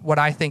 What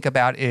I think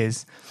about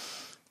is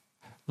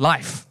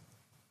life.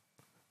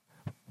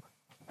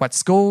 What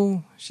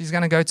school she's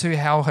going to go to,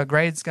 how her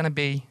grade's going to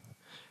be.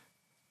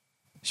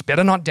 She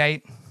better not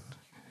date.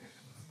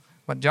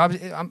 What job?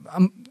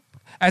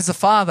 As a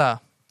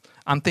father,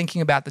 I'm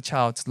thinking about the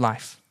child's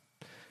life.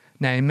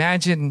 Now,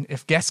 imagine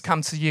if guests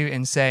come to you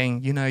and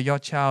saying, your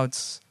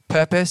child's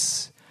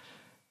purpose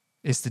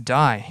is to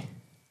die.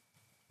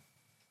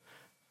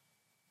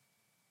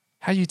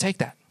 How do you take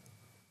that?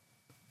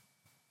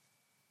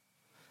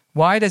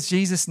 Why does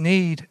Jesus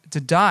need to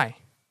die?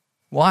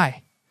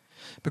 Why?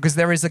 Because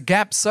there is a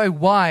gap so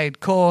wide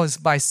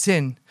caused by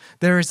sin.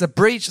 There is a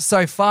breach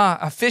so far,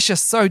 a fissure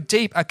so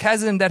deep, a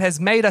chasm that has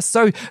made us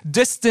so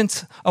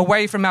distant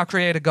away from our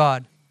Creator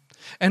God.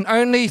 And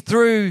only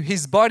through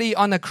his body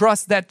on the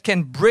cross that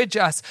can bridge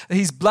us,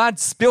 his blood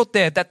spilt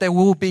there, that there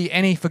will be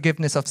any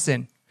forgiveness of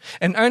sin.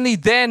 And only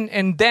then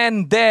and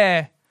then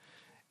there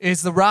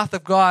is the wrath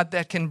of God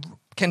that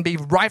can be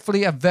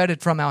rightfully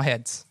averted from our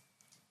heads.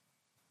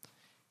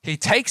 He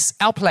takes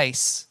our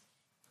place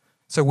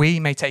so we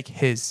may take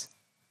his.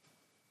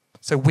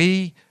 So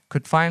we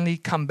could finally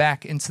come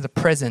back into the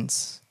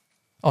presence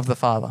of the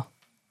Father.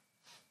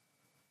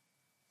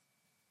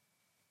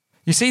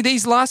 You see,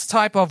 these last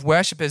type of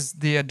worshippers,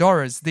 the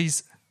adorers,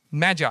 these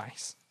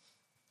magi's,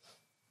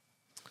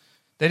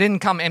 they didn't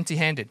come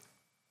empty-handed.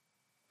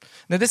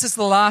 Now, this is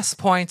the last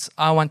point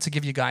I want to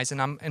give you guys,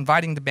 and I'm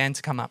inviting the band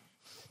to come up.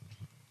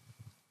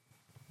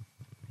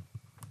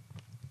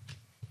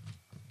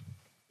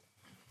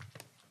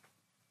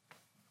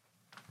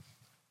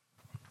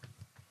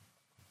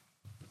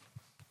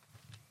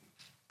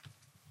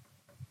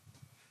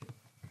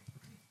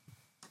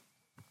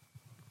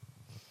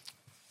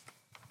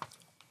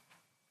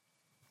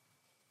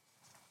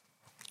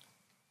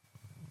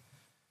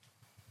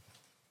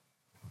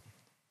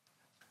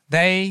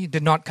 They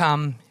did not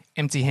come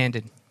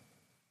empty-handed.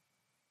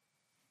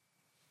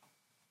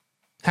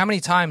 How many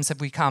times have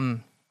we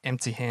come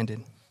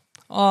empty-handed?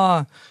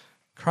 Oh,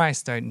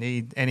 Christ don't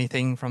need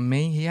anything from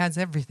me. He has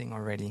everything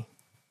already.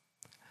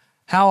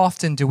 How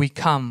often do we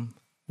come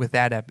with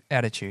that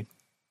attitude?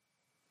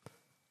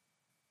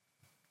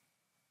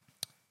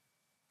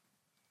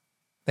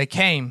 They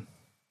came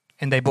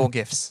and they bore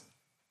gifts.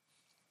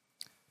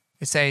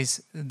 It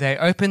says they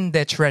opened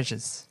their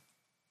treasures.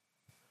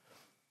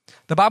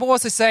 The Bible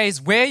also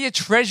says where your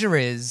treasure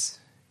is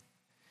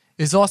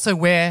also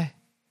where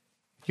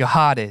your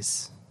heart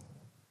is.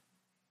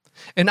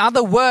 In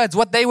other words,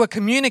 what they were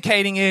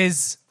communicating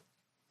is,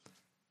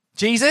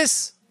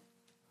 Jesus,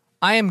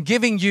 I am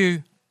giving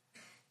you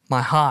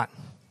my heart.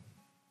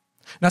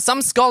 Now,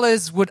 some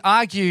scholars would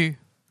argue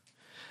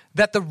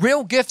that the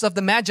real gift of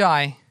the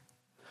Magi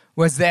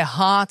was their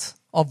heart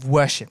of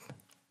worship.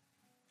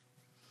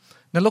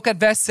 Now look at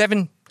verse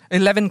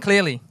 11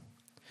 clearly.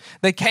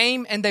 They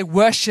came and they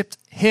worshipped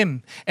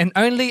him, and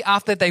only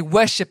after they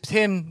worshipped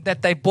him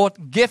that they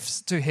brought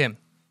gifts to him.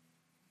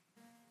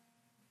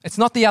 It's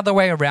not the other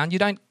way around. You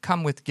don't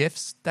come with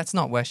gifts. That's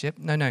not worship.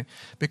 No.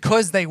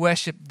 Because they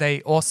worshiped,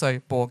 they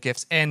also bore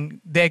gifts.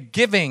 And their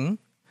giving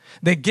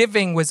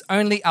was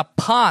only a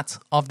part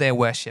of their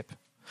worship.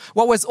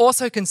 What was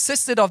also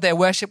consisted of their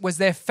worship was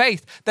their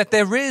faith that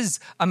there is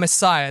a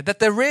Messiah, that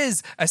there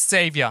is a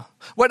Savior.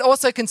 What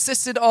also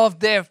consisted of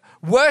their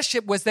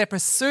worship was their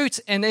pursuit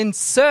and in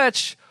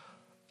search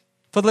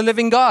for the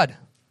living God.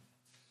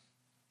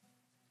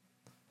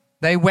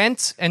 They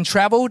went and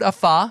traveled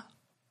afar,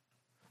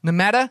 no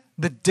matter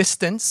the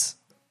distance,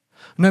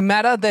 no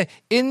matter the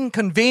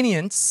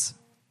inconvenience,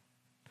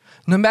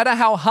 no matter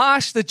how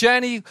harsh the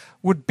journey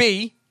would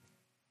be.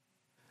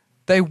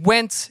 They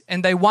went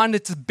and they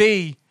wanted to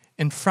be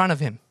in front of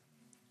him,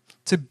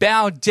 to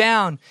bow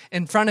down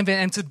in front of him,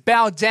 and to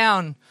bow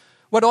down.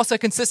 What also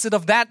consisted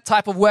of that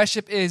type of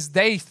worship is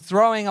they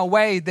throwing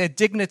away their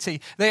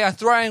dignity. They are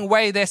throwing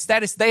away their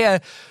status. They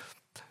are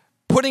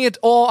putting it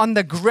all on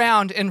the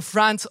ground in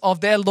front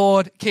of their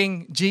Lord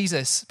King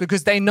Jesus,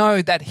 because they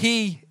know that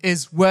he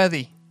is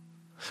worthy.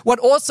 What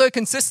also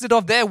consisted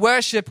of their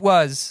worship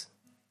was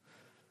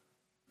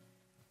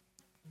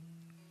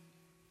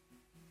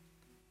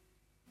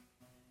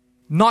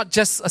not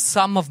just a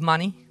sum of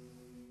money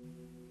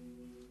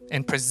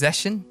and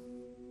possession.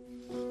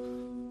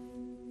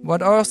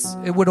 What else?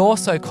 It would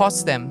also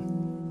cost them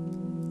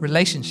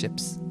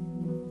relationships.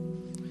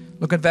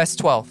 Look at verse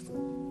 12.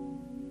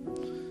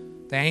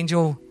 The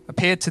angel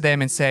appeared to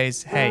them and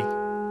says, hey,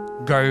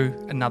 go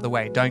another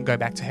way. Don't go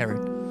back to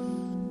Herod.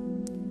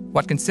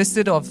 What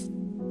consisted of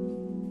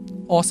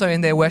also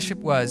in their worship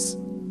was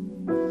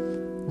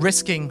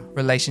risking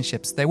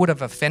relationships. They would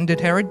have offended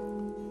Herod.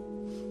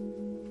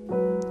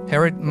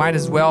 Herod might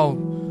as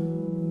well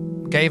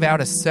gave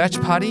out a search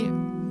party,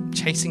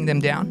 chasing them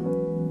down.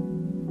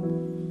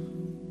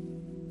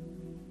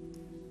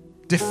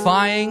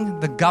 Defying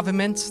the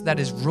government that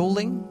is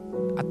ruling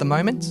at the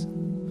moment.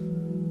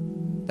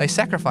 They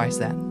sacrificed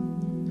that.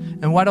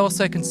 And what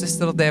also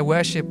consisted of their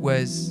worship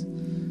was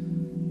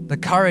the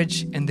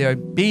courage and the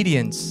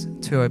obedience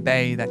to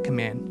obey that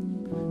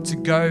command. To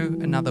go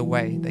another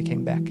way, they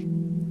came back.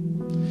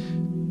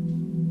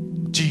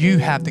 Do you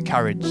have the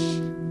courage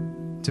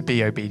to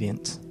be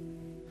obedient?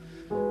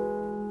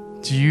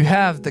 Do you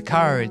have the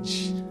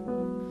courage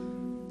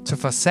to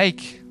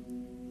forsake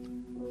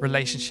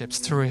relationships,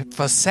 to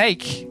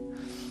forsake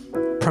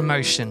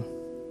promotion?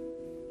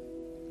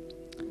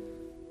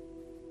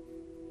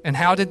 And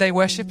how did they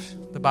worship?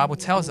 The Bible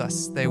tells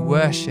us they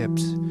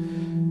worshipped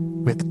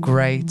with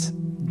great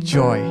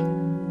joy.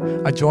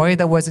 A joy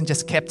that wasn't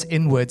just kept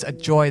inwards, a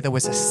joy that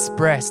was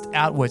expressed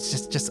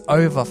outwards, just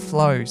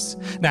overflows.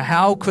 Now,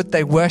 how could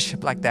they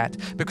worship like that?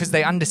 Because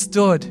they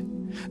understood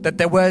that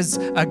there was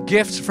a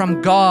gift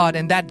from God,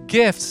 and that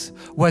gift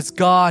was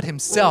God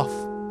Himself.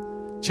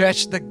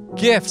 Church, the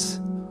gift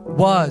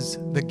was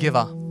the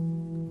giver.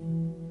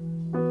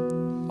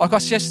 Oh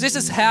gosh, church, this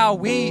is how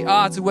we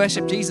are to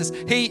worship Jesus.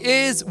 He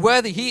is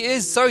worthy. He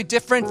is so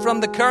different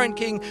from the current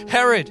king,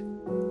 Herod.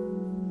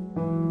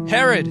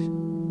 Herod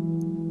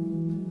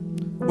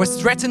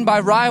was threatened by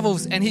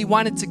rivals, and he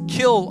wanted to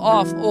kill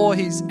off all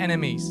his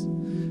enemies.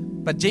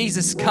 But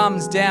Jesus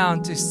comes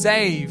down to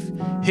save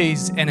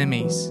his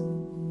enemies.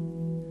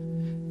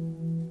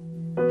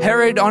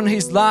 Herod, on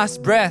his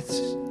last breath,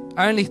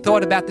 only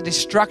thought about the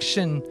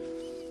destruction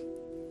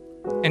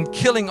and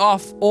killing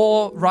off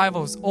all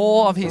rivals,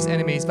 all of his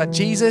enemies. But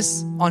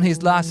Jesus, on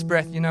his last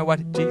breath, you know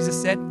what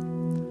Jesus said?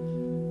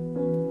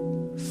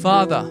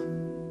 Father,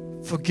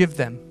 forgive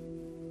them,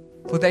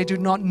 for they do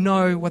not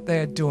know what they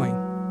are doing.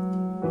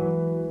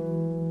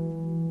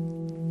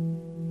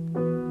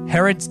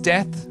 Herod's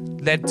death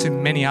led to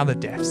many other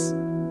deaths.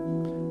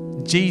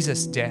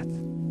 Jesus' death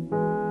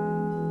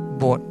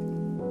brought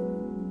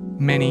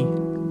many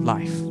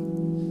life,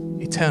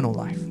 eternal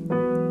life.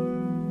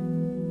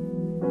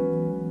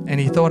 And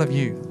He thought of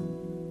you.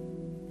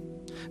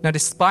 Now,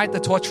 despite the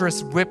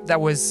torturous whip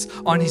that was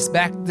on His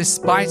back,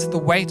 despite the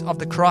weight of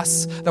the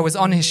cross that was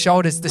on His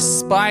shoulders,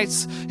 despite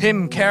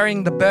Him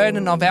carrying the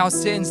burden of our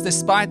sins,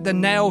 despite the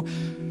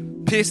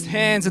nail-pierced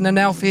hands and the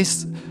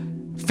nail-pierced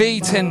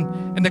feet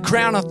and the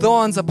crown of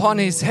thorns upon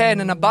His head,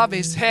 and above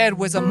His head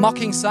was a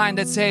mocking sign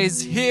that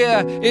says,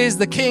 "Here is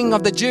the King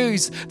of the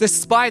Jews."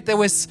 Despite there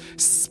was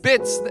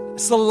spit,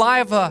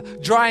 saliva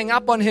drying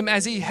up on Him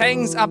as He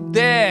hangs up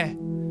there,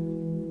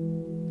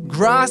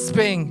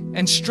 grasping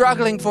and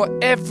struggling for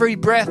every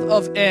breath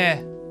of air.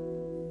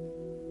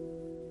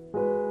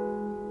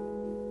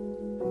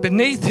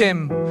 Beneath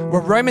Him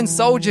were Roman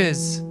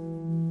soldiers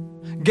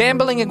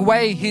gambling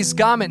away His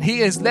garment.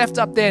 He is left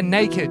up there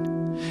naked.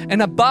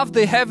 And above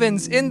the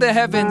heavens, in the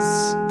heavens,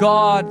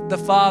 God the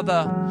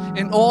Father,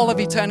 in all of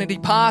eternity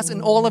past and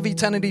all of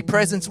eternity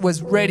present,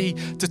 was ready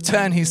to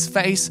turn His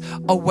face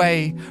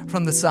away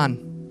from the Son.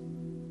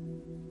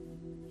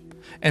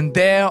 And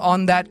there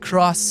on that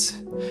cross,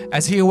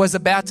 as He was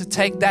about to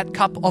take that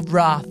cup of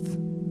wrath,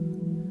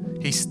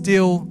 He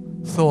still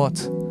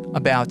thought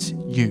about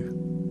you.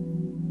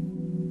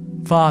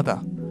 Father,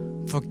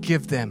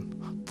 forgive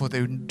them, for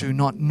they do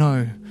not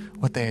know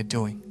what they are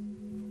doing.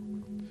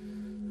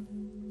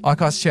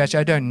 Oikos Church,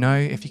 I don't know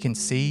if you can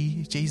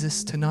see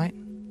Jesus tonight,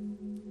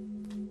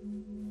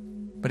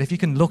 but if you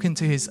can look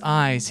into His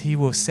eyes, He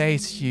will say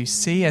to you,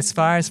 "See, as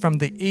far as from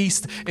the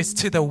east is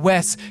to the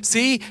west.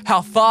 See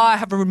how far I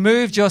have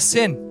removed your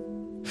sin.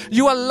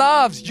 You are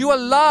loved, you are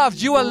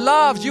loved, you are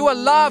loved, you are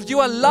loved, you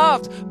are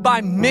loved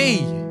by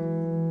me.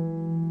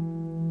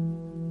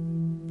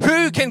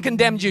 Who can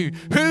condemn you?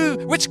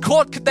 Which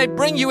court could they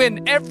bring you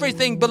in?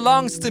 Everything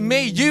belongs to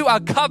me. You are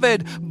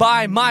covered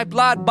by my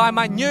blood, by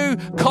my new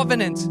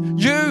covenant.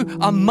 You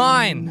are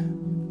mine."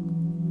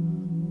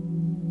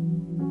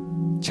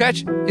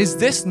 Church, is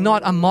this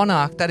not a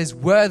monarch that is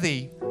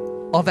worthy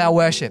of our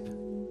worship?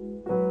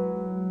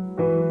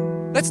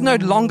 Let's no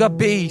longer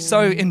be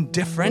so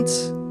indifferent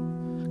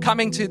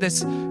coming to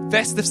this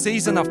festive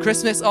season of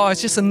Christmas. Oh,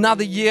 it's just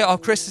another year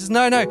of Christmas.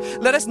 No.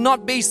 Let us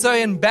not be so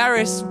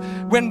embarrassed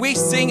when we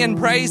sing and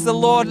praise the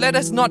Lord. Let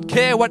us not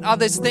care what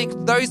others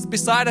think, those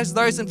beside us,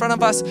 those in front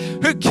of us.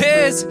 Who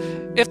cares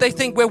if they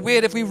think we're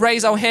weird, if we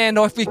raise our hand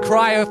or if we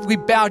cry or if we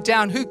bow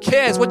down? Who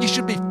cares? What you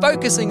should be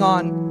focusing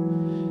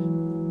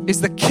on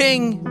is the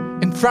King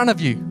in front of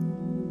you,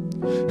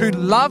 who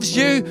loves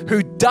you,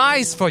 who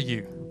dies for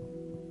you.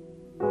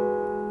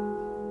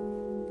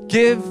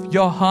 Give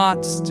your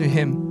hearts to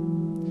Him.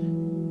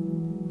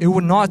 It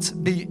will not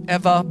be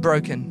ever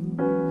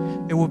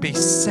broken. It will be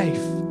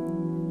safe.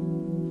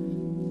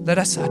 Let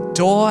us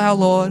adore our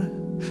Lord.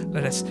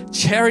 Let us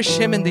cherish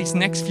Him in these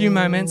next few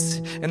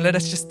moments, and let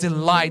us just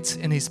delight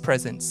in His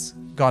presence.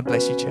 God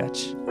bless you,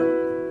 church.